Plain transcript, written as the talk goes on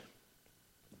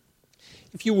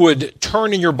If you would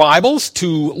turn in your Bibles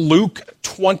to Luke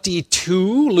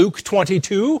 22,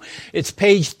 it's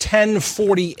page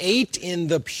 1048 in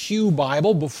the Pew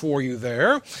Bible before you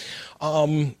there.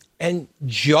 And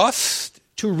just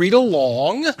to read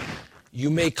along, you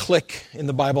may click in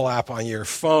the Bible app on your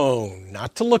phone,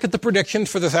 not to look at the predictions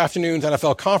for this afternoon's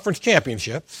NFL Conference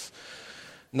Championships,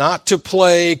 not to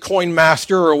play Coin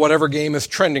Master or whatever game is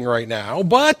trending right now,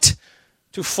 but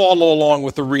to follow along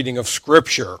with the reading of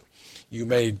Scripture. You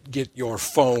may get your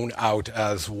phone out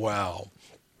as well.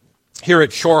 Here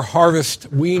at Shore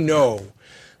Harvest, we know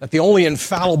that the only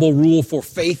infallible rule for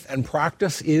faith and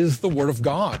practice is the Word of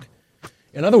God.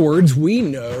 In other words, we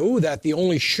know that the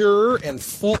only sure and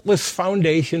faultless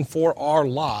foundation for our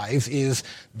lives is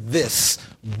this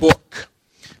book.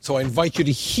 So I invite you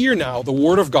to hear now the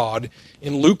Word of God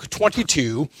in Luke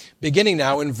 22, beginning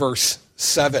now in verse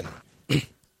 7.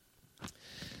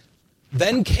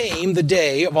 Then came the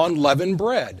day of unleavened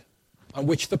bread, on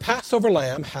which the Passover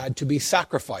lamb had to be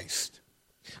sacrificed.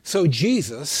 So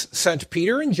Jesus sent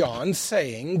Peter and John,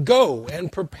 saying, "Go and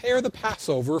prepare the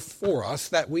Passover for us,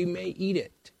 that we may eat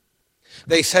it."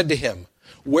 They said to him,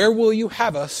 "Where will you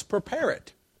have us prepare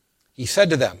it?" He said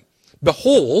to them,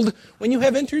 "Behold, when you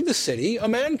have entered the city, a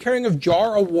man carrying a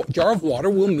jar of water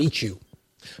will meet you.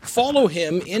 Follow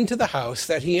him into the house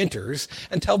that he enters,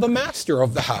 and tell the master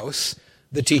of the house,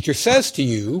 'The teacher says to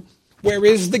you, where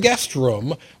is the guest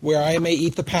room where I may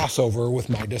eat the Passover with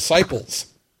my disciples?'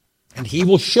 And he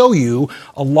will show you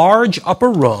a large upper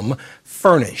room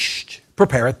furnished.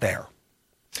 Prepare it there."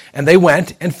 And they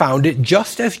went and found it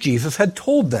just as Jesus had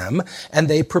told them, and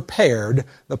they prepared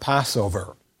the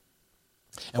Passover.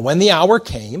 And when the hour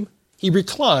came, he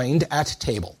reclined at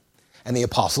table, and the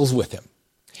apostles with him.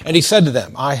 And he said to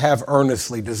them, "I have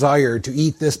earnestly desired to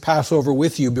eat this Passover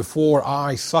with you before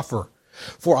I suffer.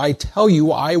 For I tell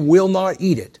you, I will not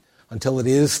eat it until it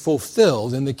is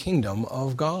fulfilled in the kingdom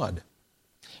of God."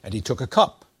 And he took a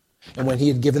cup, and when he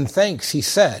had given thanks, he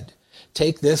said,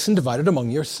 "Take this and divide it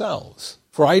among yourselves.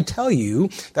 For I tell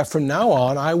you that from now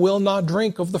on I will not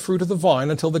drink of the fruit of the vine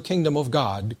until the kingdom of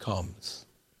God comes."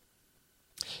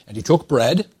 And he took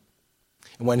bread,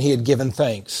 and when he had given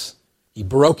thanks, he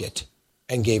broke it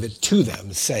and gave it to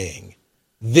them, saying,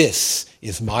 "This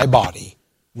is my body,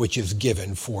 which is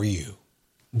given for you.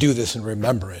 Do this in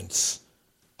remembrance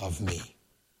of me."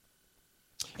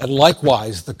 And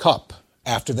likewise the cup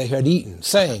after they had eaten,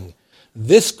 saying,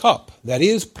 "This cup that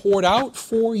is poured out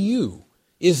for you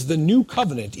is the new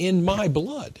covenant in my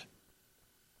blood."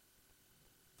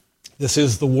 This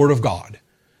is the word of God.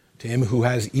 To him who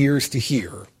has ears to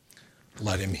hear,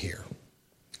 let him hear.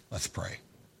 Let's pray.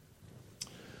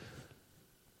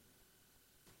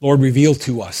 Lord, reveal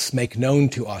to us, make known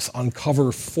to us,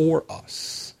 uncover for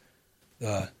us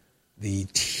the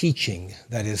teaching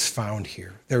that is found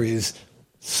here. There is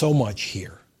so much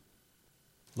here.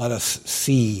 Let us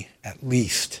see at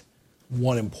least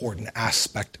one important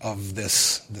aspect of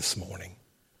this morning,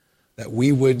 that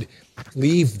we would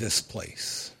leave this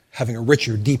place having a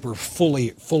richer, deeper,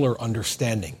 fuller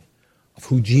understanding of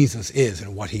who Jesus is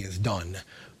and what he has done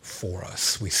for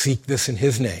us. We seek this in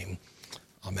his name.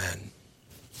 Amen.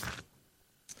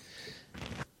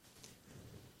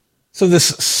 So this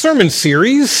sermon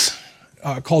series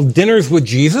called Dinners with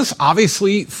Jesus,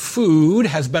 obviously food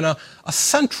has been a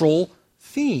central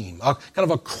theme, kind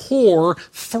of a core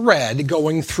thread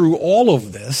going through all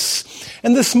of this.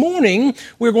 And this morning,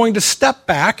 we're going to step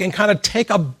back and kind of take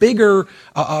a bigger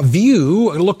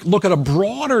view, look at a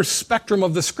broader spectrum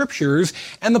of the Scriptures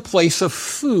and the place of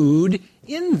food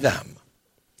in them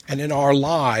and in our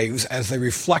lives as they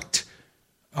reflect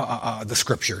the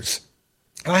Scriptures.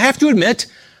 And I have to admit,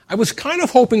 I was kind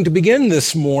of hoping to begin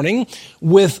this morning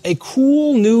with a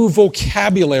cool new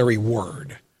vocabulary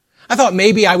word. I thought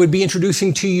maybe I would be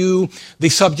introducing to you the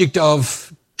subject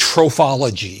of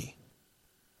trophology.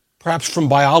 Perhaps from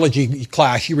biology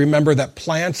class, you remember that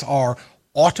plants are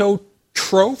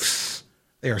autotrophs.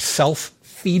 They are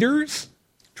self-feeders.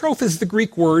 Troph is the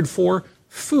Greek word for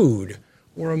food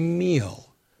or a meal.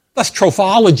 Thus,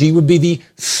 trophology would be the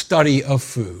study of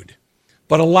food.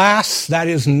 But alas, that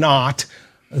is not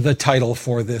the title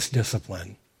for this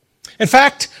discipline. In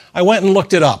fact, I went and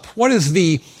looked it up. What is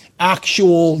the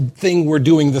actual thing we're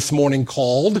doing this morning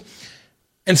called?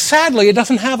 And sadly, it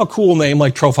doesn't have a cool name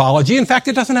like trophology. In fact,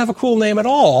 it doesn't have a cool name at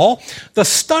all. The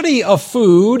study of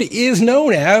food is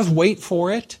known as, wait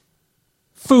for it,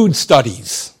 food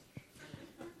studies.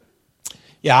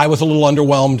 Yeah, I was a little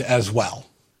underwhelmed as well.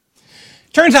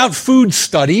 Turns out food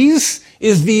studies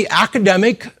is the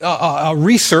academic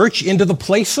research into the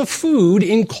place of food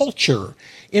in culture,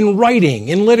 in writing,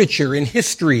 in literature, in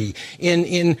history,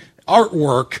 in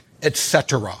artwork,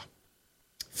 etc.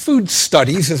 Food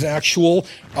studies is an actual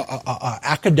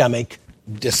academic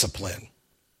discipline.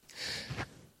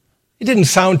 It didn't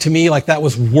sound to me like that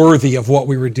was worthy of what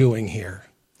we were doing here.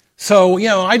 So,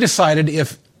 I decided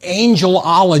if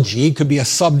angelology could be a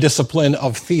subdiscipline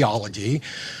of theology,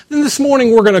 then this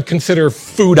morning we're going to consider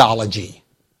foodology.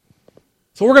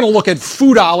 So we're going to look at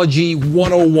Foodology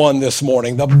 101 this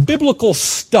morning, the biblical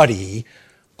study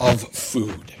of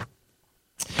food.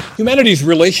 Humanity's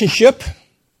relationship,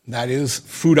 that is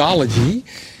foodology,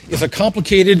 is a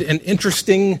complicated and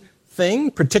interesting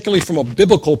thing, particularly from a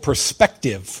biblical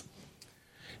perspective.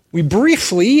 We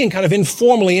briefly and kind of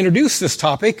informally introduced this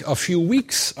topic a few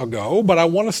weeks ago, but I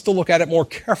want us to look at it more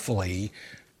carefully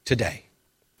today.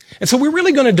 And so we're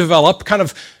really going to develop kind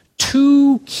of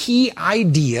two key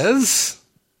ideas.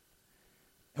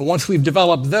 And once we've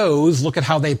developed those, look at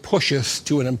how they push us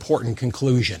to an important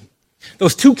conclusion.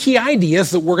 Those two key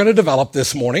ideas that we're going to develop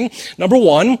this morning. Number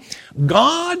one,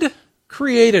 God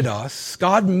created us,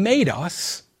 God made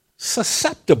us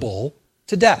susceptible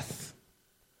to death.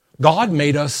 God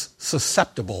made us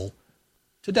susceptible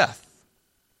to death.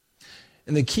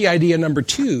 And the key idea number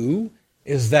two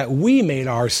is that we made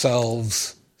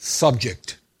ourselves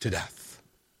subject to death.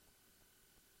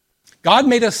 God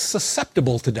made us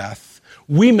susceptible to death.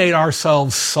 We made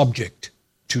ourselves subject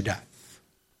to death.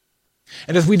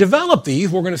 And as we develop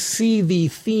these, we're going to see the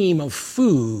theme of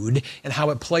food and how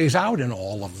it plays out in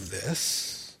all of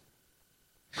this.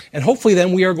 And hopefully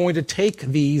then we are going to take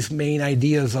these main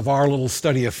ideas of our little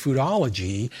study of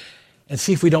foodology and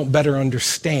see if we don't better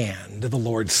understand the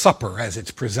Lord's Supper as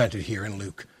it's presented here in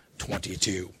Luke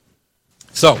 22.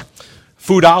 So,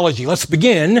 foodology. Let's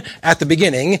begin at the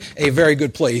beginning, a very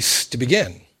good place to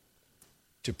begin,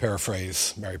 to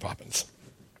paraphrase Mary Poppins.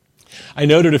 I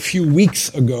noted a few weeks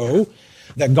ago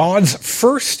that God's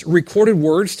first recorded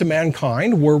words to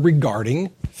mankind were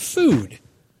regarding food.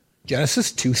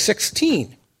 Genesis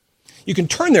 2:16. You can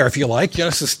turn there if you like.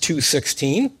 Genesis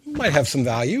 2:16 might have some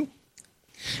value.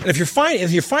 And if you're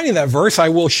finding that verse, I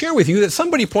will share with you that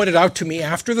somebody pointed out to me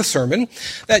after the sermon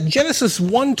that Genesis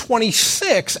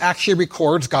 1:26 actually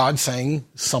records God saying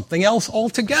something else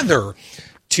altogether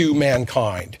to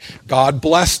mankind. God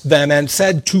blessed them and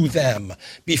said to them,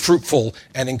 "Be fruitful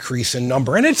and increase in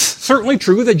number." And it's certainly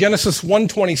true that Genesis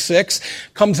 1:26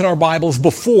 comes in our Bibles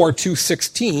before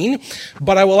 2:16,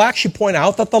 but I will actually point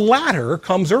out that the latter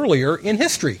comes earlier in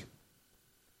history.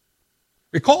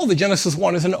 Recall that Genesis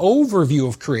 1 is an overview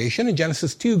of creation, and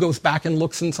Genesis 2 goes back and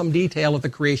looks in some detail at the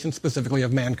creation specifically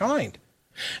of mankind.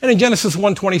 And in Genesis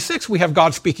 1:26, we have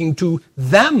God speaking to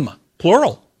them,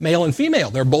 plural. Male and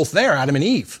female, they're both there, Adam and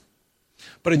Eve.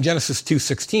 But in Genesis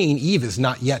 2:16, Eve has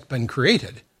not yet been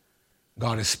created.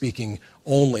 God is speaking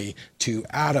only to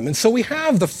Adam. And so we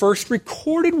have the first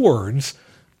recorded words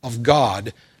of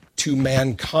God to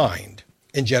mankind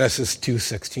in Genesis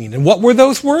 2:16. And what were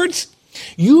those words?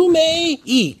 You may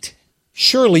eat,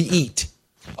 surely eat,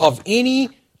 of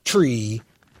any tree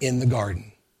in the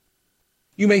garden.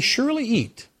 You may surely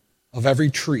eat of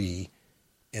every tree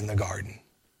in the garden.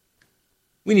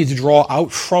 We need to draw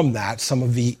out from that some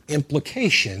of the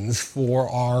implications for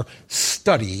our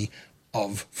study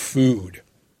of food.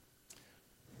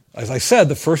 As I said,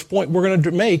 the first point we're going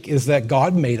to make is that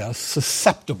God made us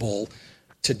susceptible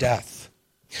to death.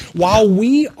 While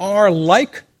we are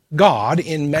like God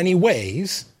in many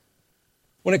ways,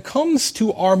 when it comes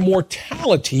to our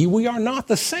mortality, we are not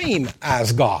the same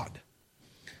as God.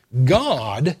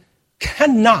 God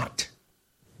cannot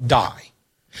die.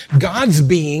 God's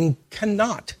being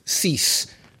cannot cease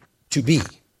to be.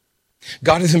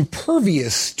 God is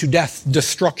impervious to death,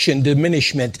 destruction,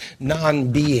 diminishment,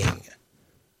 non-being.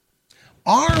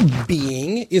 Our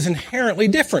being is inherently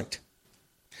different.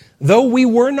 Though we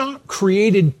were not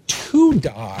created to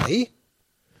die,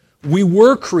 we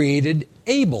were created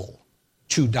able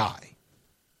to die.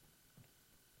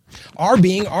 Our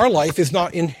being, our life, is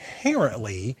not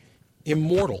inherently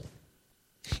immortal.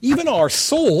 Even our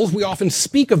souls, we often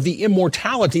speak of the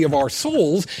immortality of our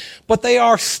souls, but they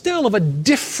are still of a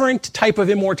different type of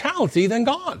immortality than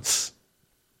God's.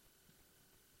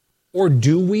 Or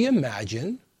do we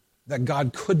imagine that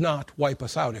God could not wipe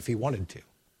us out if he wanted to?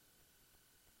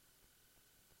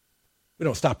 We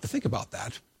don't stop to think about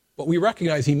that, but we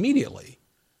recognize immediately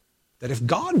that if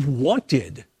God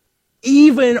wanted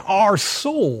even our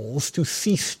souls to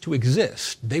cease to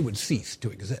exist, they would cease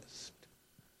to exist.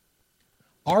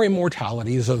 Our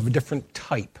immortality is of a different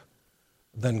type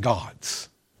than God's.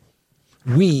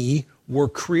 We were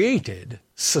created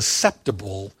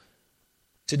susceptible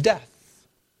to death.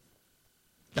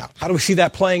 Now, how do we see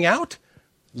that playing out?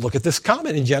 Look at this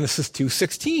comment in Genesis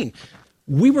 2:16.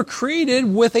 We were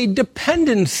created with a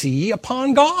dependency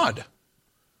upon God.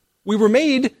 We were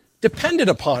made dependent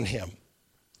upon him.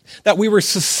 That we were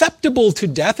susceptible to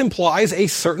death implies a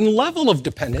certain level of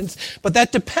dependence, but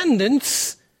that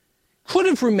dependence could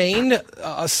have remained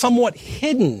somewhat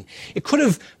hidden. It could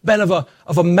have been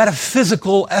of a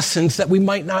metaphysical essence that we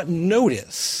might not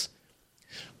notice.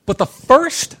 But the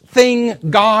first thing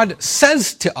God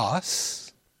says to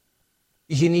us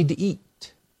is you need to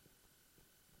eat.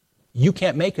 You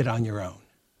can't make it on your own.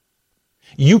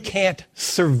 You can't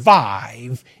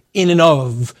survive in and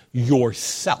of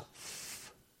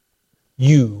yourself.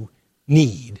 You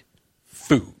need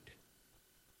food.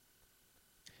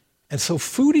 And so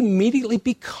food immediately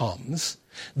becomes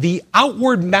the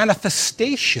outward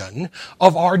manifestation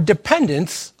of our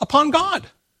dependence upon God.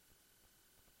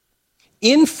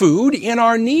 In food, in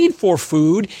our need for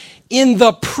food, in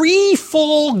the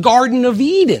pre-fall Garden of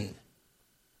Eden,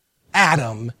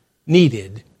 Adam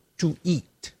needed to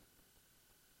eat.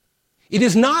 It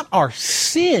is not our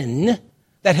sin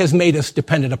that has made us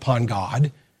dependent upon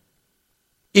God.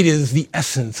 It is the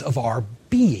essence of our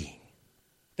being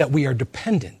that we are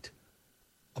dependent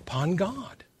upon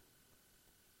God.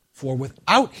 For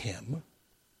without him,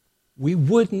 we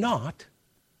would not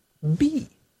be.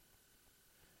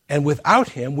 And without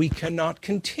him, we cannot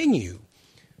continue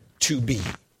to be.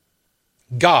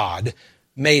 God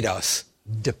made us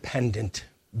dependent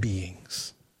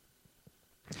beings.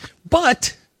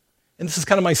 But, and this is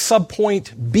kind of my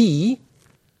subpoint B,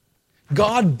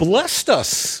 God blessed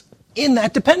us in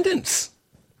that dependence.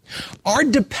 Our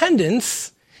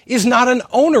dependence is not an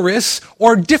onerous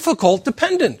or difficult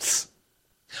dependence.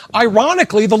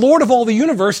 Ironically, the Lord of all the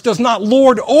universe does not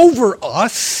lord over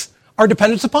us our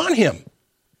dependence upon him.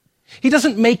 He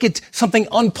doesn't make it something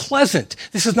unpleasant.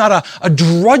 This is not a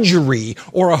drudgery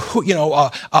or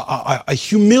a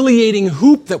humiliating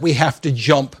hoop that we have to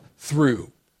jump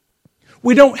through.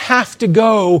 We don't have to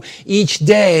go each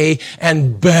day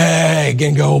and beg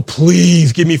and go,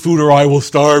 please give me food or I will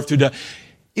starve to death.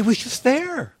 It was just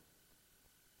there.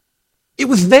 It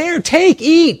was there. Take,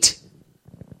 eat.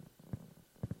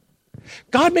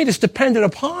 God made us dependent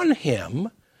upon him,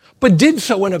 but did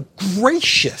so in a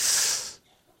gracious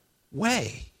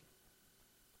way.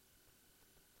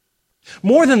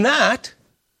 More than that,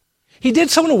 he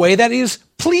did so in a way that is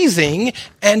pleasing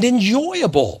and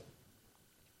enjoyable.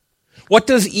 What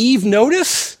does Eve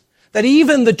notice? That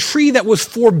even the tree that was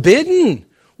forbidden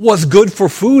was good for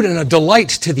food and a delight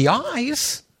to the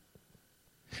eyes.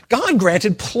 God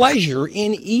granted pleasure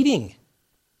in eating.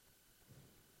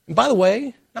 And by the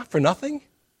way, not for nothing,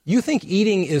 you think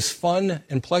eating is fun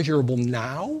and pleasurable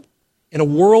now? In a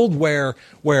world where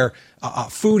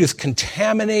food is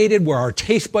contaminated, where our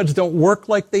taste buds don't work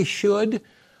like they should,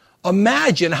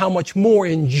 imagine how much more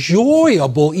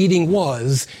enjoyable eating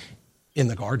was in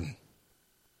the garden.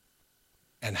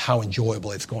 And how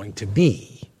enjoyable it's going to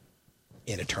be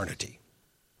in eternity.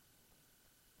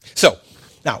 So,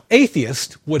 now,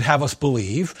 atheists would have us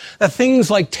believe that things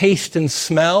like taste and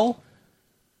smell,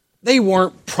 they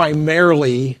weren't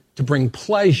primarily to bring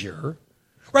pleasure.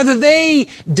 Rather, they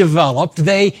developed,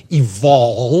 they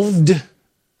evolved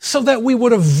so that we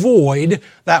would avoid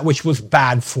that which was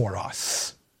bad for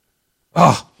us.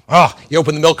 You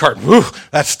open the milk carton. Whew,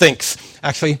 that stinks.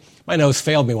 Actually, my nose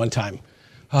failed me one time.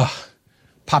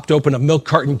 Popped open a milk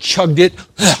carton, chugged it.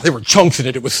 There were chunks in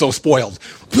it. It was so spoiled.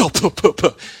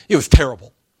 It was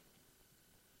terrible.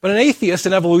 But an atheist,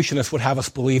 an evolutionist would have us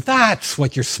believe that's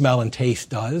what your smell and taste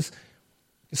does.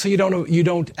 So you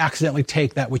don't accidentally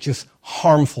take that which is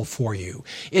harmful for you.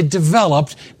 It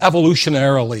developed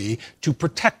evolutionarily to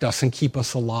protect us and keep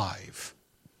us alive.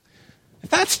 If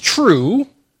that's true,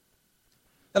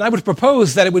 then I would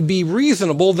propose that it would be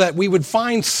reasonable that we would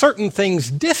find certain things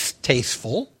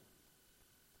distasteful,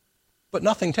 but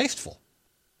nothing tasteful.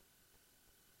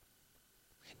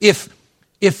 If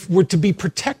we're to be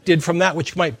protected from that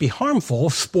which might be harmful,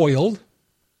 spoiled,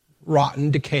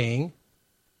 rotten, decaying,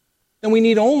 then we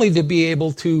need only to be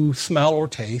able to smell or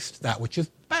taste that which is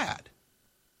bad.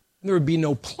 And there would be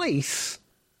no place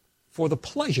for the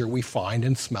pleasure we find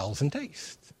in smells and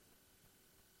tastes.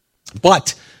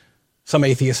 But, some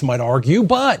atheists might argue,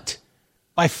 but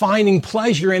by finding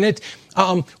pleasure in it,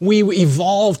 we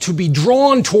evolve to be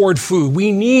drawn toward food.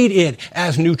 We need it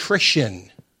as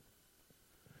nutrition.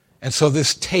 And so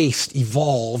this taste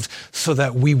evolved so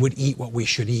that we would eat what we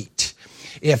should eat.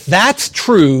 If that's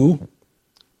true,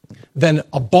 then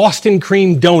a Boston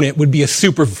cream donut would be a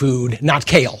superfood, not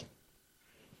kale.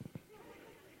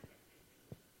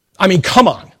 I mean, come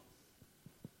on.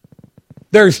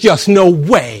 There's just no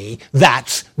way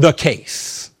that's the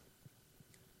case.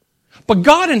 But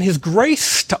God in his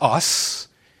grace to us,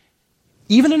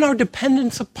 even in our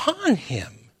dependence upon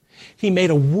him, he made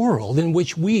a world in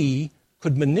which we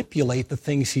could manipulate the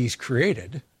things he's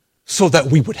created so that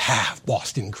we would have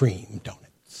Boston cream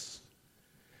donuts.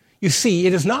 You see,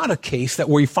 it is not a case that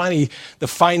we find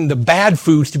the bad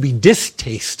foods to be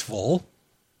distasteful,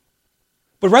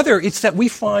 but rather it's that we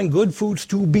find good foods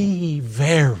to be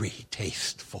very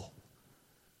tasteful.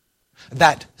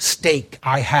 That steak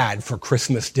I had for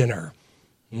Christmas dinner,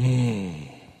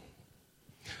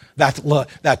 That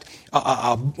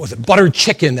was it buttered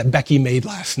chicken that Becky made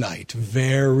last night,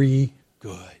 very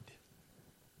good.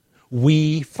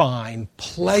 We find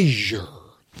pleasure,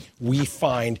 we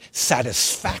find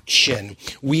satisfaction,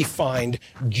 we find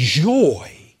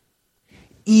joy,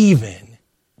 even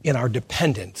in our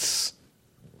dependence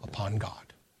upon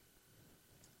God.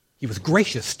 He was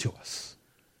gracious to us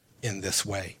in this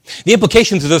way. The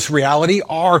implications of this reality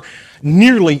are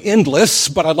nearly endless,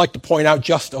 but I'd like to point out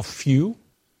just a few.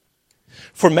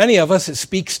 For many of us, it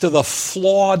speaks to the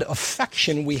flawed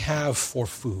affection we have for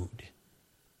food.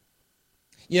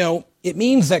 It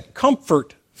means that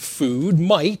comfort food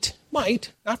might,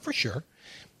 not for sure,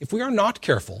 if we are not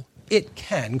careful, it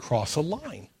can cross a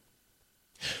line.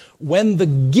 When the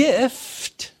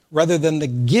gift, rather than the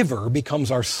giver, becomes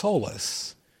our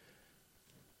solace,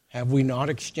 have we not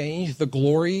exchanged the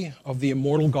glory of the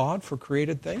immortal God for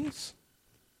created things?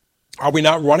 Are we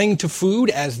not running to food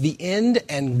as the end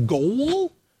and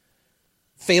goal,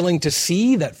 failing to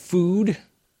see that food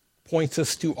points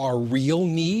us to our real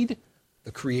need,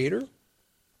 the Creator?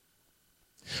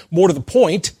 More to the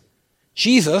point,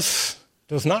 Jesus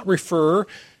does not refer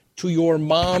to your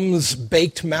mom's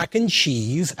baked mac and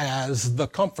cheese as the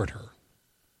comforter,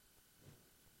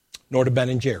 nor to Ben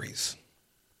and Jerry's.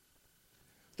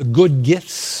 The good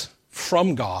gifts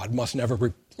from God must never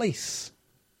replace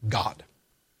God.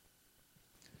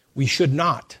 We should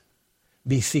not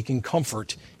be seeking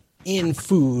comfort in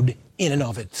food in and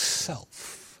of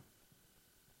itself,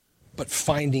 but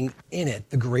finding in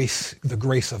it the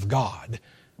grace of God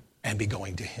and be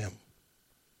going to him.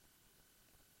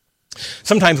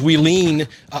 Sometimes we lean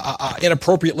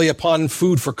inappropriately upon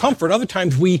food for comfort. Other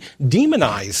times we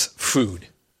demonize food.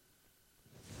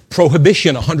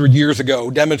 Prohibition 100 years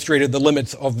ago demonstrated the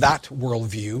limits of that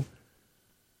worldview.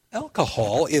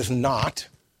 Alcohol is not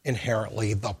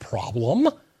inherently the problem.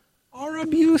 Our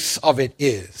abuse of it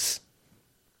is.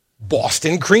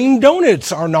 Boston cream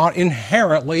donuts are not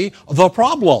inherently the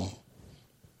problem.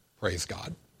 Praise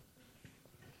God.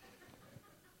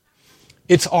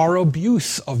 It's our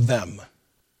abuse of them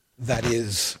that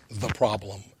is the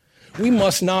problem. We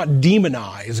must not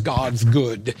demonize God's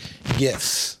good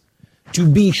gifts. To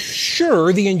be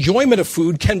sure, the enjoyment of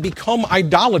food can become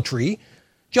idolatry,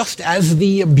 just as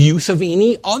the abuse of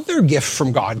any other gift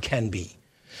from God can be.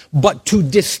 But to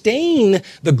disdain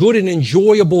the good and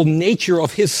enjoyable nature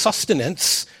of his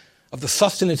sustenance, of the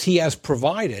sustenance he has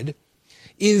provided,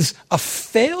 is a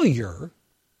failure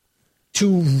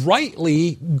to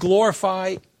rightly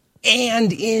glorify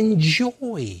and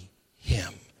enjoy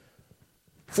him.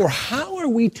 For how are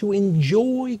we to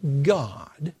enjoy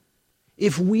God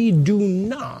if we do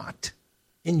not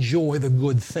enjoy the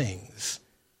good things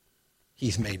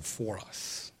he's made for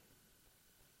us?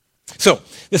 So,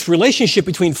 this relationship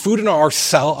between food and our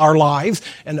lives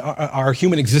and our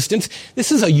human existence,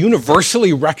 this is a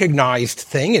universally recognized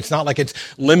thing. It's not like it's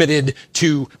limited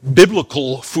to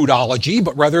biblical foodology,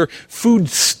 but rather food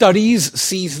studies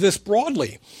sees this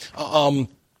broadly.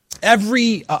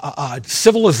 Every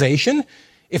civilization,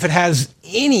 if it has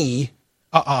any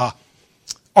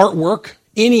artwork,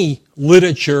 any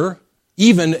literature,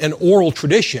 even an oral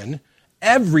tradition,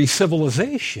 every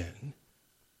civilization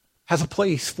has a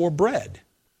place for bread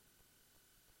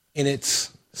in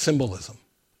its symbolism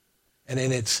and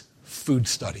in its food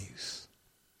studies.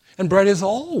 And bread is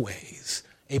always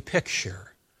a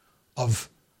picture of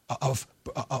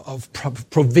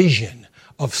provision,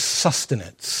 of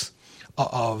sustenance,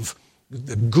 of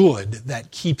the good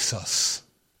that keeps us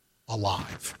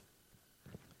alive.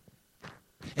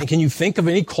 And can you think of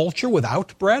any culture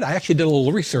without bread? I actually did a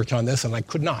little research on this and I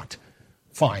could not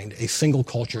find a single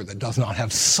culture that does not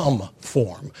have some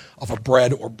form of a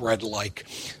bread or bread-like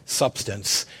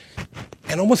substance.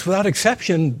 And almost without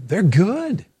exception, they're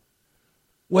good.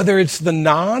 Whether it's the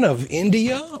naan of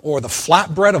India or the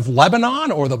flatbread of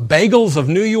Lebanon or the bagels of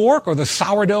New York or the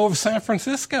sourdough of San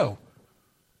Francisco,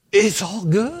 it's all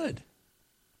good.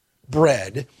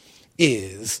 Bread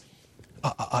is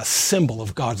a symbol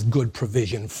of God's good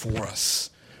provision for us.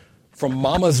 From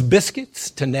Mama's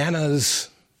biscuits to Nana's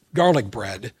garlic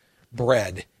bread,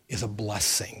 bread is a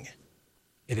blessing.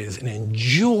 It is an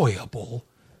enjoyable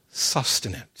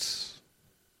sustenance.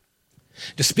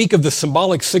 To speak of the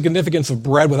symbolic significance of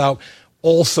bread without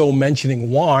also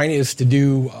mentioning wine is to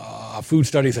do food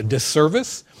studies a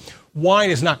disservice. Wine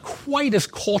is not quite as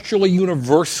culturally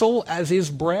universal as is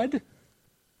bread.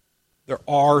 There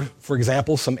are, for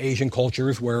example, some Asian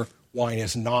cultures where wine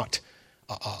is not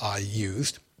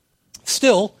used.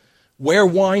 Still, where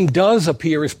wine does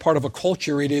appear as part of a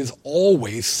culture, it is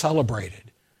always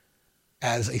celebrated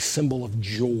as a symbol of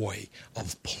joy,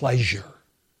 of pleasure,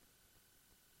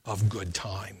 of good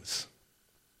times.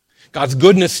 God's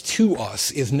goodness to us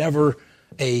is never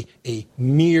a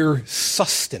mere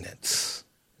sustenance,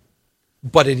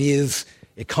 but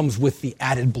it comes with the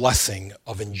added blessing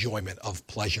of enjoyment, of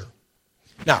pleasure.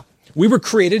 Now, we were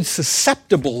created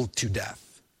susceptible to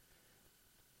death,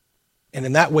 and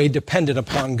in that way dependent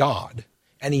upon God.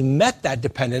 And he met that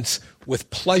dependence with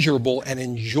pleasurable and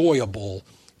enjoyable,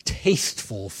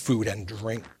 tasteful food and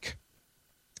drink.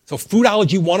 So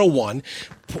Foodology 101,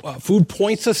 food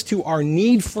points us to our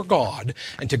need for God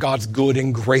and to God's good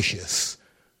and gracious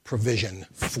provision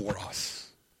for us.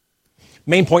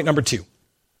 Main point number 2,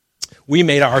 we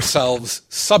made ourselves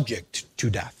subject to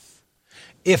death.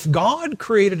 If God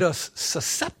created us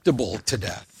susceptible to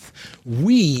death,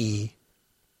 we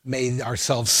made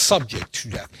ourselves subject to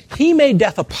death. He made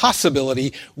death a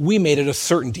possibility, we made it a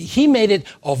certainty. He made it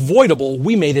avoidable,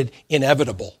 we made it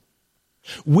inevitable.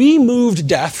 We moved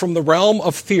death from the realm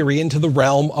of theory into the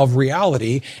realm of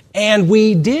reality, and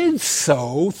we did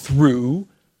so through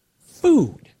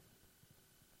food.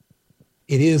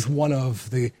 It is one of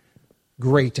the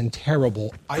great and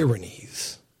terrible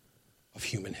ironies of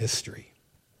human history.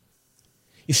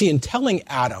 You see, in telling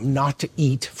Adam not to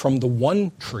eat from the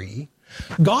one tree,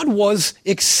 God was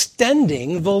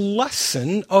extending the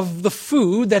lesson of the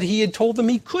food that he had told them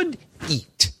he could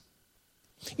eat.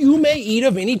 You may eat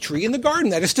of any tree in the garden.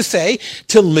 That is to say,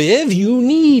 to live, you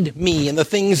need me and the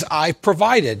things I've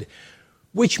provided,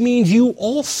 which means you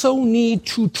also need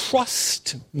to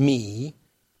trust me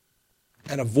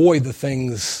and avoid the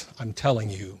things I'm telling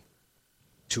you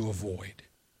to avoid.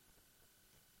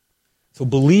 So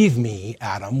believe me,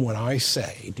 Adam, when I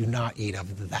say, do not eat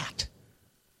of that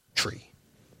tree.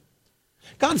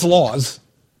 God's laws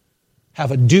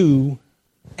have a do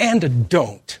and a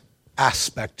don't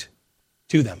aspect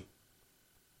to them.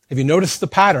 Have you noticed the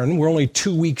pattern? We're only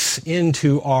 2 weeks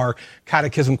into our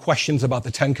catechism questions about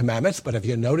the 10 Commandments, but have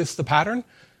you noticed the pattern?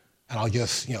 And I'll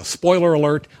just, spoiler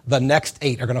alert, the next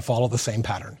 8 are going to follow the same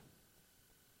pattern.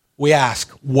 We ask,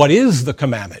 what is the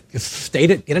commandment? Just state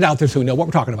it, get it out there so we know what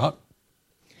we're talking about.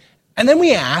 And then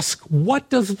we ask, what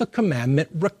does the commandment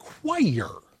require?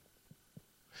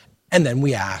 And then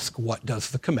we ask, what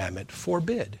does the commandment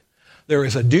forbid? There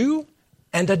is a do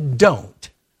and a don't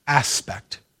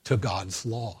aspect to God's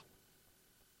law.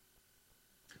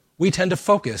 We tend to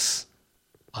focus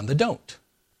on the don't.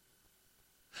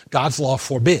 God's law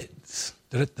forbids.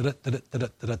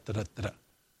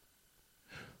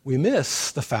 We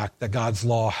miss the fact that God's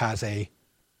law has a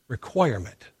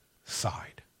requirement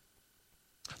side.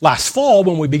 Last fall,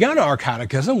 when we began our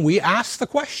catechism, we asked the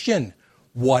question,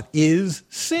 what is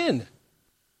sin?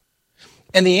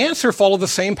 And the answer followed the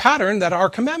same pattern that our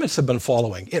commandments have been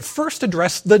following. It first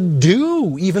addressed the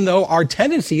do, even though our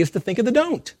tendency is to think of the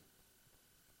don't.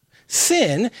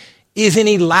 Sin is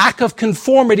any lack of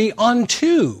conformity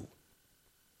unto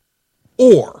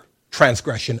or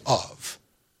transgression of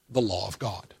the law of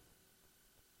God.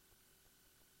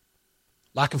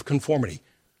 Lack of conformity,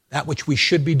 that which we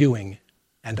should be doing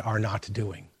and are not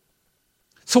doing.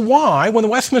 So why, when the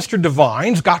Westminster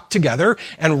Divines got together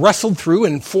and wrestled through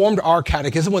and formed our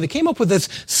catechism, when they came up with this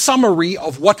summary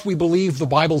of what we believe the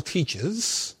Bible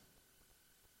teaches,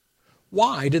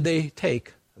 why did they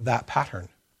take that pattern?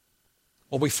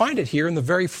 Well, we find it here in the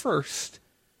very first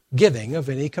giving of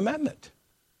any commandment.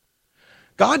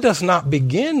 God does not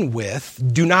begin with,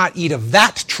 do not eat of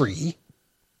that tree,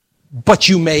 but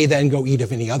you may then go eat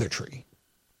of any other tree.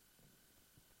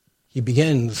 He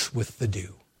begins with the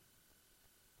do.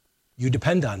 You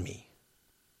depend on me.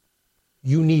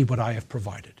 You need what I have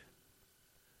provided.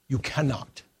 You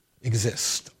cannot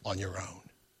exist on your own.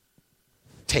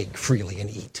 Take freely and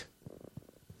eat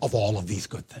of all of these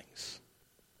good things.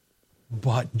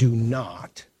 But do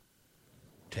not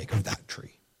take of that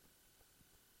tree.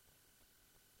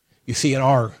 You see, in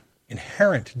our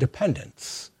inherent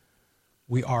dependence,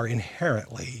 we are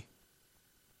inherently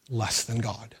less than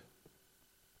God.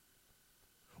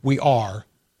 We are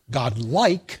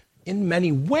God-like in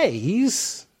many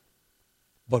ways,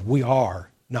 but we are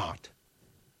not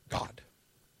God.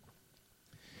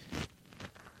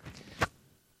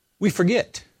 We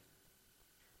forget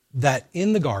that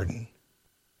in the garden,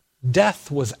 death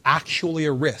was actually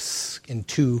a risk in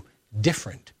two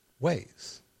different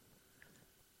ways.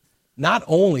 Not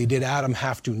only did Adam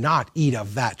have to not eat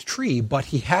of that tree, but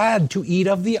he had to eat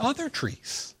of the other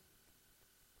trees.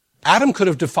 Adam could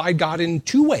have defied God in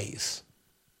two ways.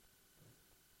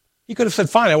 He could have said,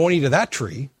 fine, I won't eat of that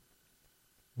tree,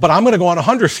 but I'm going to go on a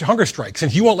hunger strike.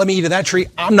 Since you won't let me eat of that tree,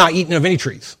 I'm not eating of any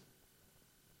trees.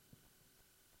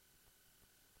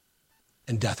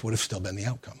 And death would have still been the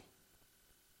outcome.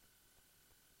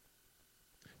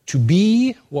 To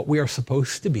be what we are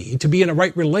supposed to be in a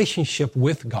right relationship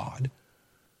with God,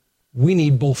 we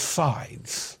need both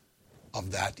sides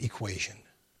of that equation.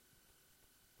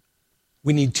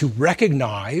 We need to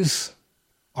recognize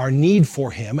our need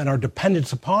for him and our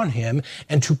dependence upon him,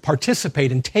 and to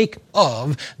participate and take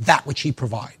of that which he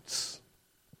provides.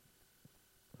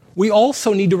 We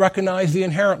also need to recognize the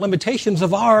inherent limitations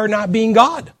of our not being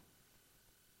God,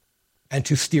 and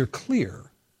to steer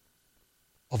clear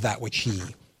of that which he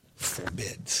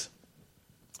forbids.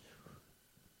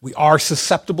 We are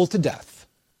susceptible to death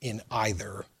in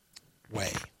either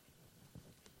way.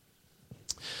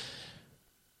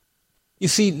 You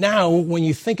see, now when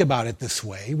you think about it this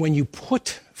way, when you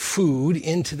put food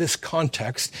into this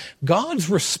context, God's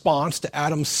response to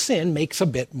Adam's sin makes a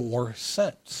bit more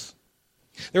sense.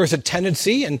 There is a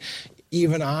tendency, and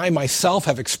even I myself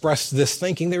have expressed this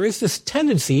thinking, there is this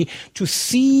tendency to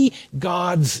see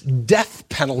God's death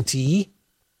penalty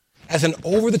as an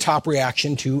over-the-top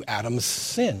reaction to Adam's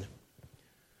sin.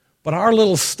 But our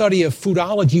little study of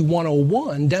Foodology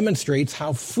 101 demonstrates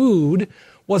how food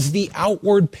was the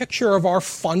outward picture of our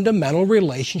fundamental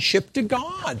relationship to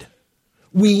God.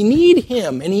 We need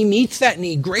him, and he meets that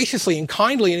need graciously and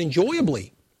kindly and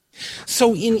enjoyably.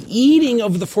 So in eating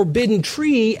of the forbidden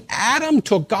tree, Adam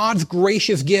took God's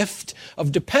gracious gift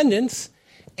of dependence,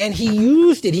 and he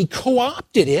used it, he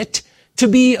co-opted it to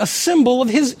be a symbol of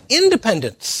his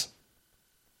independence.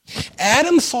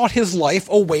 Adam sought his life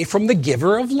away from the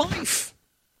giver of life.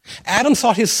 Adam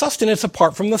sought his sustenance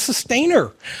apart from the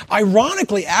sustainer.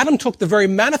 Ironically, Adam took the very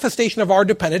manifestation of our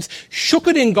dependence, shook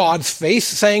it in God's face,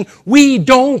 saying, we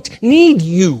don't need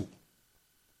you.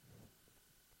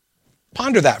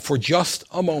 Ponder that for just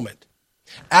a moment.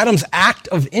 Adam's act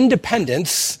of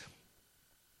independence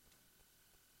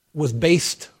was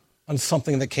based on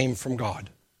something that came from God.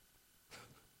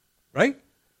 Right?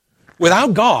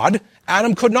 Without God,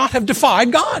 Adam could not have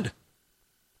defied God.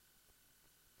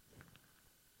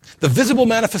 The visible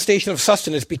manifestation of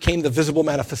sustenance became the visible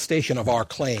manifestation of our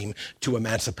claim to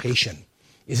emancipation.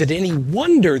 Is it any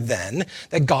wonder, then,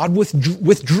 that God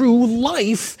withdrew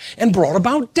life and brought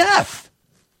about death?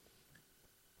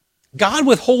 God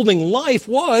withholding life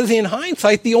was, in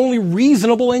hindsight, the only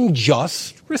reasonable and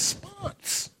just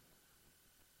response.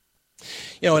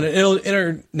 You know, in an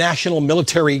international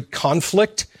military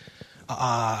conflict,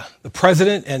 the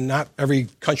president, and not every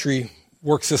country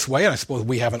works this way, and I suppose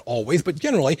we haven't always, but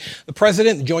generally, the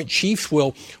president and the Joint Chiefs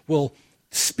will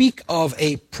speak of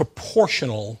a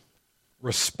proportional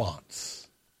response.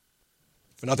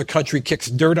 If another country kicks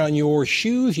dirt on your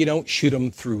shoes, you don't shoot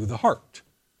them through the heart.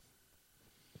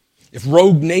 If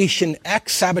rogue nation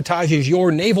X sabotages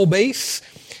your naval base,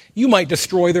 you might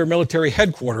destroy their military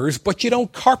headquarters, but you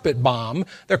don't carpet bomb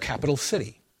their capital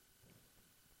city.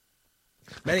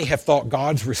 Many have thought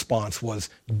God's response was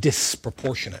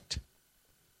disproportionate.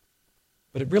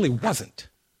 But it really wasn't.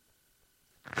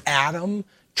 Adam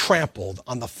trampled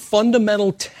on the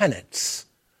fundamental tenets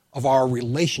of our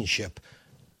relationship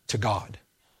to God,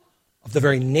 of the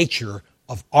very nature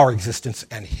of our existence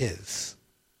and his.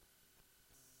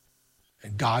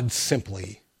 And God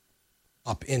simply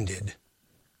upended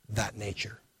that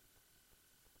nature.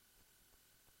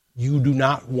 You do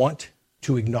not want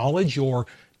to acknowledge your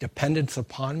dependence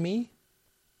upon me,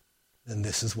 then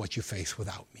this is what you face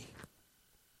without me.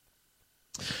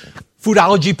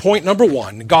 Foodology point number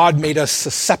 1, God made us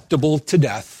susceptible to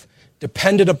death,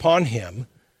 dependent upon him,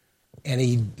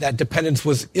 and that dependence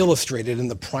was illustrated in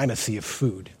the primacy of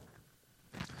food.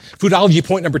 Foodology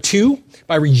point number 2,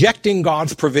 by rejecting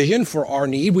God's provision for our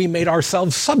need, we made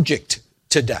ourselves subject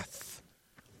to death,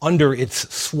 under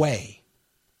its sway,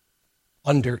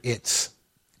 under its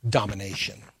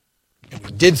domination. And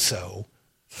we did so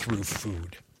through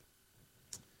food.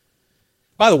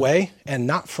 By the way, and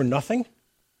not for nothing,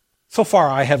 so far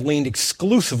I have leaned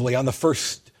exclusively on the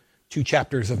first 2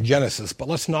 chapters of Genesis, but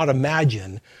let's not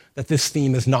imagine that this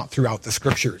theme is not throughout the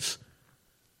scriptures.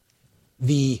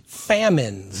 The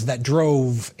famines that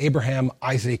drove Abraham,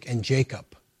 Isaac, and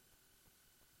Jacob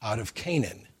out of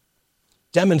Canaan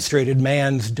demonstrated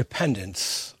man's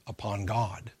dependence upon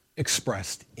God,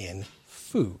 expressed in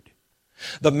food.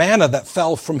 The manna that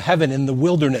fell from heaven in the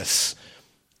wilderness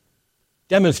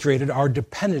demonstrated our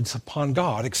dependence upon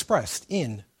God expressed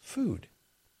in food.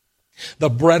 The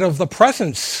bread of the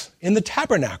presence in the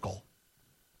tabernacle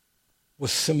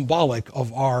was symbolic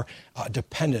of our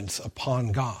dependence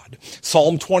upon God.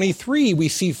 Psalm 23, we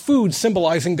see food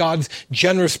symbolizing God's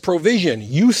generous provision.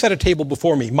 You set a table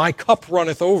before me, my cup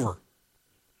runneth over.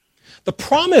 The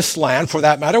promised land, for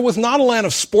that matter, was not a land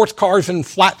of sports cars and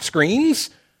flat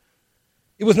screens.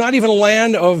 It was not even a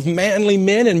land of manly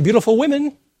men and beautiful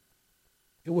women.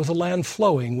 It was a land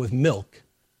flowing with milk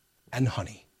and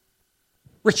honey,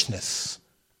 richness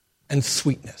and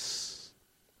sweetness.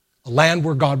 A land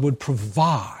where God would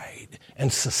provide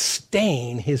and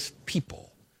sustain his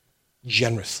people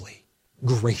generously,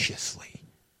 graciously,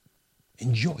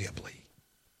 enjoyably.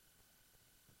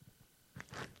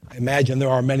 I imagine there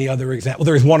are many other examples.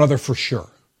 There is one other for sure.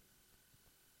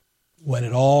 When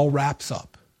it all wraps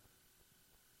up,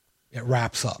 it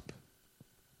wraps up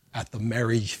at the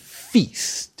marriage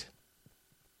feast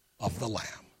of the Lamb.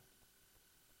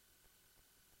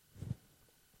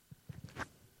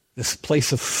 This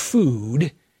place of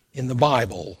food in the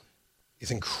Bible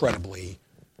is incredibly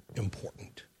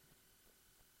important.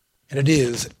 And it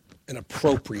is an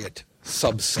appropriate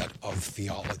subset of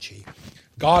theology.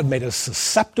 God made us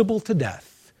susceptible to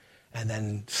death and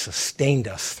then sustained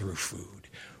us through food.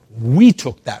 We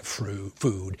took that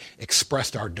food,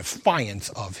 expressed our defiance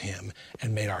of him,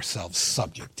 and made ourselves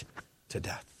subject to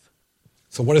death.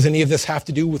 So what does any of this have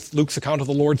to do with Luke's account of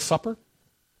the Lord's Supper?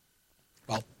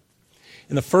 Well,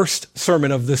 in the first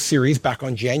sermon of this series, back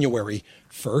on January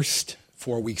 1st,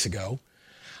 4 weeks ago,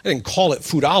 I didn't call it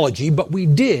foodology, but we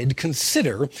did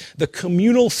consider the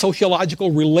communal,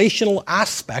 sociological, relational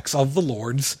aspects of the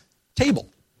Lord's table.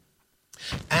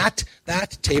 At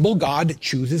that table, God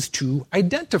chooses to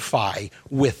identify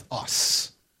with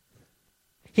us.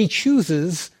 He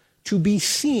chooses to be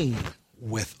seen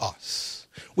with us.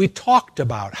 We talked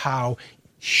about how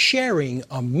sharing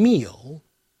a meal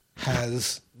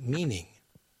has meaning.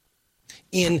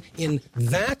 In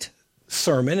that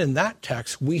sermon, in that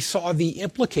text, we saw the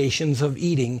implications of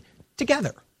eating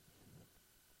together.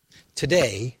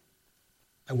 Today,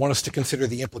 I want us to consider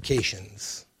the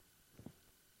implications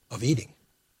of eating.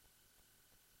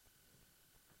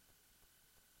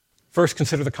 First,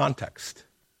 consider the context.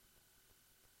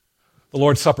 The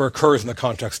Lord's Supper occurs in the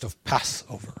context of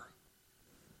Passover.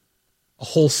 A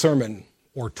whole sermon,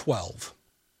 or 12,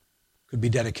 could be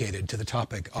dedicated to the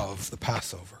topic of the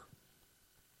Passover.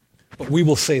 But we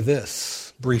will say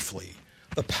this briefly.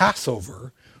 The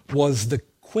Passover was the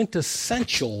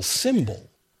quintessential symbol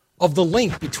of the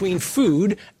link between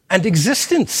food and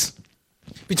existence,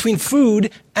 between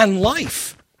food and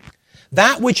life.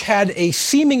 That which had a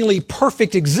seemingly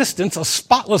perfect existence, a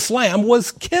spotless lamb,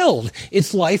 was killed,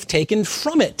 its life taken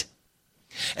from it.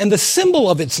 And the symbol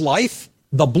of its life,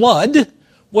 the blood,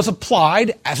 was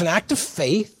applied as an act of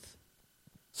faith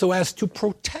so as to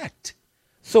protect,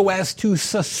 so as to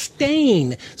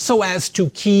sustain, so as to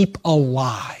keep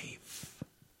alive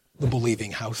the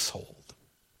believing household.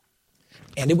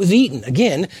 And it was eaten,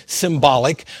 again,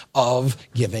 symbolic of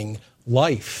giving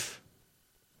life.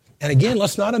 And again,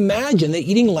 let's not imagine that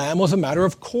eating lamb was a matter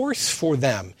of course for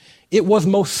them. It was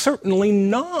most certainly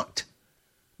not.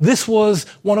 This was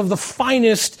one of the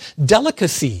finest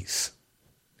delicacies.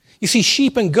 You see,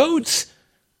 sheep and goats,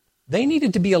 they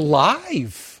needed to be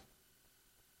alive.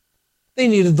 They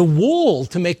needed the wool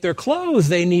to make their clothes.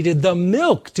 They needed the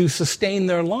milk to sustain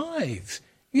their lives.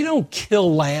 You don't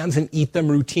kill lambs and eat them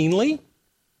routinely.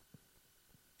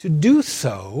 To do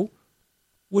so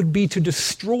would be to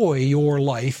destroy your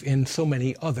life in so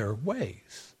many other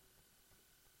ways.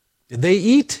 Did they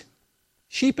eat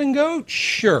sheep and goat?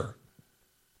 Sure.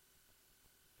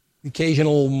 The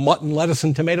occasional mutton, lettuce,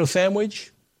 and tomato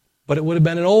sandwich, but it would have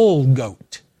been an old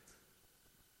goat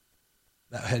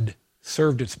that had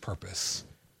served its purpose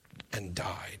and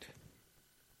died.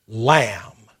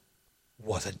 Lamb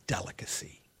was a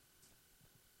delicacy.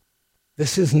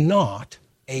 This is not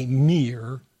a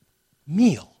mere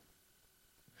meal.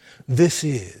 This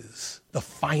is the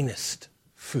finest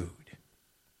food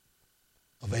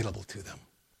available to them.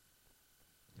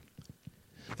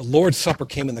 The Lord's Supper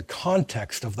came in the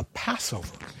context of the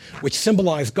Passover, which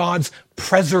symbolized God's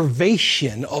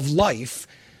preservation of life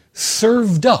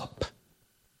served up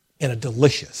in a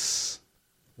delicious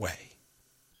way.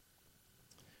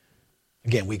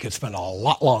 Again, we could spend a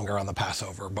lot longer on the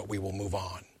Passover, but we will move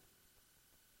on.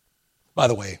 By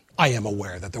the way, I am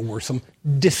aware that there were some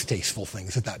distasteful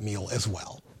things at that meal as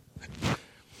well.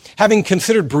 Having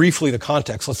considered briefly the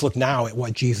context, let's look now at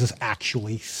what Jesus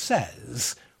actually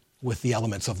says with the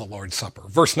elements of the Lord's Supper.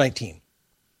 Verse 19.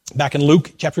 Back in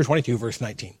Luke chapter 22, verse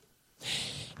 19.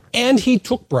 And he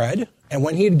took bread, and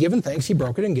when he had given thanks, he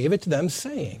broke it and gave it to them,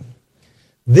 saying,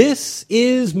 "This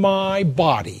is my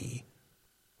body,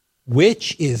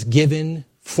 which is given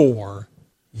for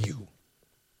you."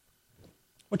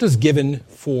 What does given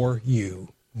for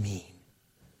you mean?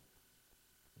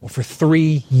 Well, for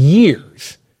 3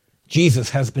 years, Jesus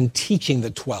has been teaching the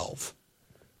 12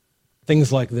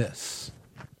 things like this.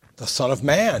 The Son of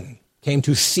Man came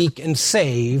to seek and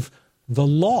save the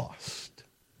lost.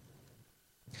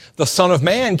 The Son of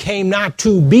Man came not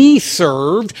to be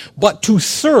served, but to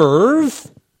serve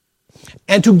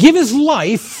and to give his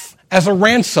life as a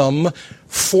ransom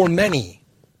for many.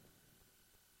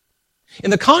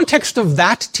 In the context of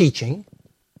that teaching,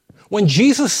 when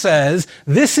Jesus says,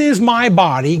 "This is my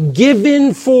body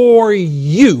given for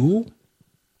you,"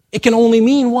 it can only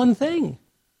mean one thing: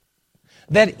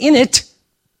 that in it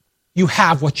you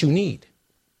have what you need.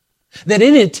 That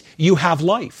in it you have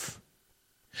life.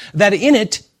 That in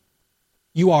it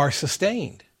you are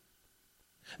sustained.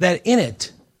 That in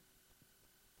it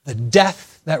the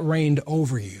death that reigned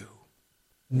over you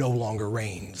no longer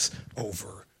reigns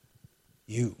over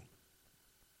you.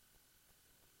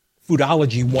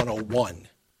 Foodology 101.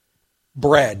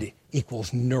 Bread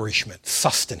equals nourishment,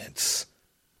 sustenance,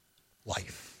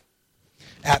 life.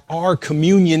 At our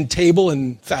communion table,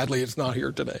 and sadly it's not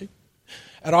here today,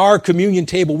 at our communion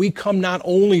table we come not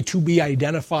only to be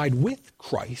identified with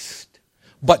Christ,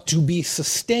 but to be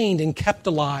sustained and kept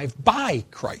alive by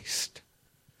Christ.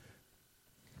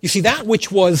 You see, that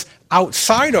which was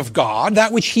outside of God,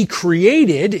 that which he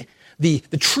created, the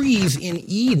trees in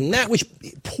Eden, that which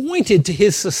pointed to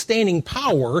his sustaining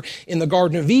power in the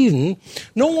Garden of Eden,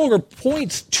 no longer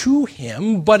points to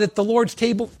him, but at the Lord's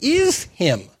table is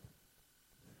him.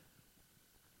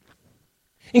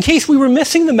 In case we were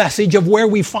missing the message of where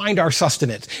we find our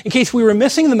sustenance, in case we were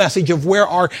missing the message of where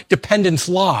our dependence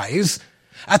lies,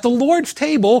 at the Lord's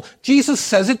table, Jesus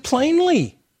says it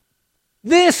plainly.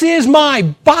 "This is my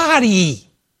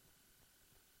body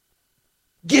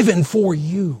given for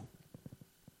you."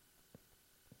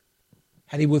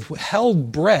 Had he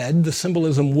withheld bread, the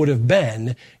symbolism would have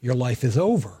been, your life is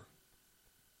over.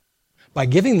 By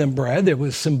giving them bread, it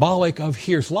was symbolic of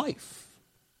here's life.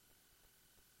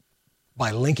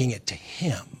 By linking it to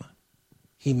him,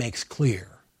 he makes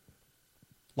clear,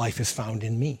 life is found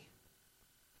in me.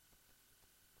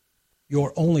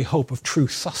 Your only hope of true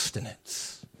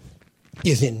sustenance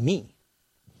is in me.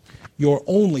 Your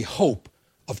only hope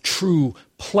of true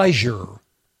pleasure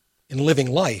in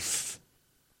living life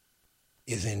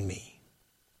is in me.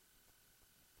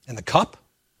 And the cup?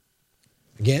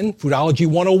 Again, Foodology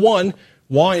 101,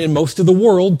 wine in most of the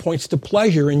world points to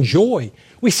pleasure and joy.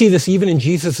 We see this even in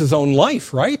Jesus' own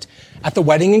life, right? At the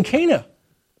wedding in Cana,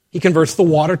 he converts the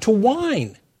water to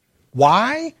wine.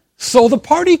 Why? So the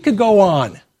party could go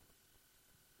on.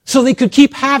 So they could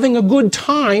keep having a good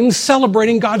time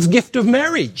celebrating God's gift of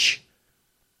marriage.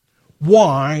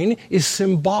 Wine is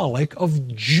symbolic of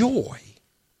joy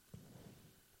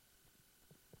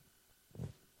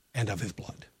and of his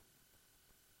blood.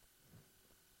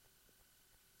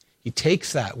 He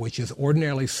takes that which is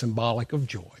ordinarily symbolic of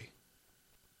joy,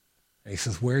 and he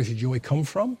says, where does your joy come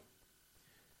from?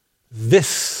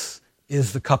 This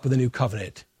is the cup of the new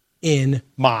covenant in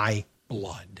my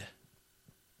blood.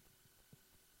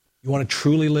 You want to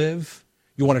truly live?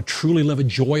 You want to truly live a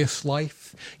joyous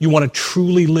life? You want to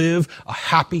truly live a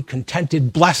happy,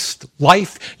 contented, blessed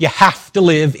life? You have to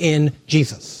live in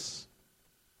Jesus.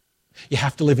 You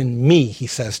have to live in me, he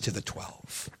says to the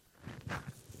 12.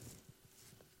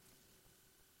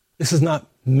 This is not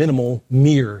minimal,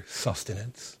 mere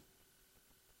sustenance.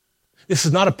 This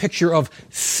is not a picture of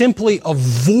simply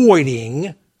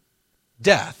avoiding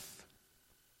death.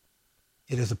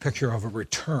 It is a picture of a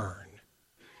return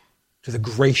to the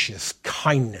gracious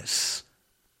kindness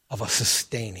of a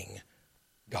sustaining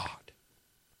God.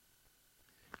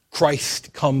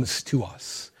 Christ comes to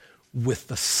us with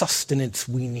the sustenance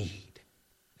we need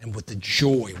and with the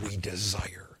joy we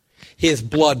desire. His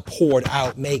blood poured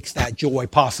out makes that joy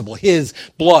possible. His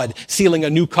blood, sealing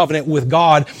a new covenant with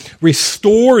God,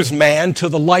 restores man to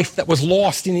the life that was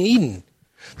lost in Eden.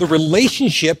 The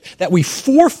relationship that we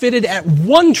forfeited at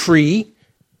one tree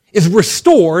is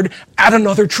restored at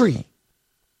another tree.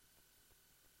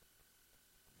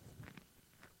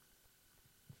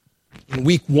 In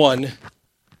week 1,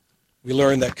 we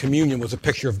learned that communion was a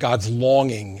picture of God's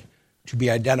longing to be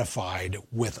identified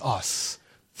with us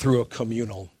through a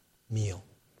communal meal.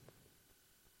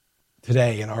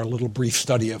 Today, in our little brief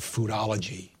study of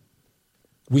foodology,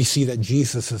 we see that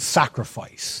Jesus'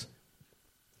 sacrifice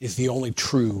is the only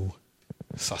true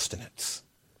sustenance,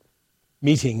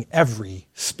 meeting every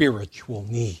spiritual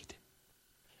need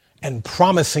and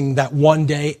promising that one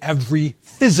day every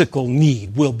physical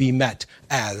need will be met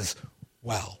as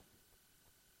well.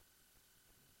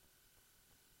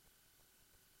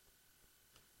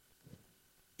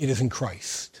 It is in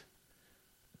Christ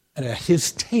and at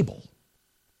his table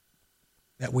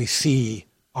that we see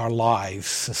our lives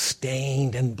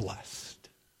sustained and blessed,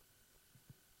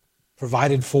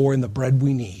 provided for in the bread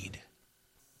we need,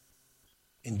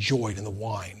 enjoyed in the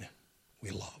wine we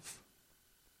love.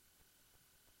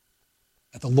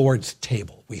 At the Lord's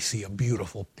table, we see a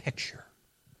beautiful picture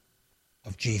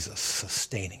of Jesus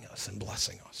sustaining us and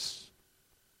blessing us.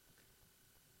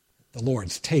 At the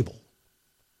Lord's table,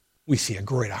 we see a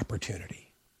great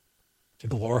opportunity to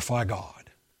glorify God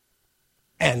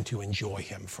and to enjoy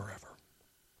him forever.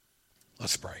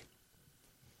 Let's pray.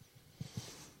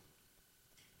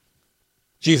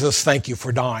 Jesus, thank you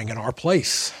for dying in our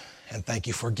place, and thank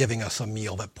you for giving us a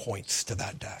meal that points to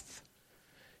that death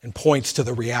and points to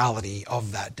the reality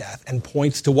of that death and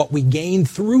points to what we gain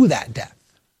through that death.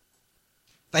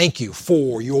 Thank you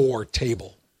for your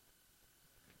table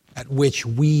at which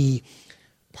we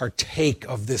partake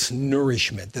of this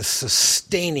nourishment, this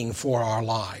sustaining for our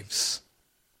lives,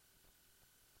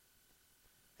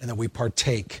 and that we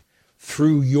partake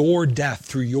through your death,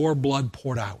 through your blood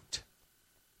poured out.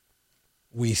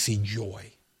 We see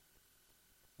joy.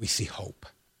 We see hope.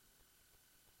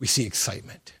 We see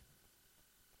excitement.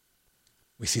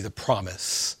 We see the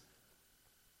promise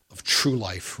of true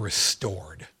life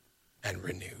restored and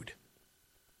renewed.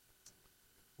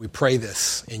 We pray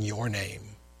this in your name.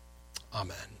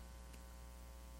 Amen.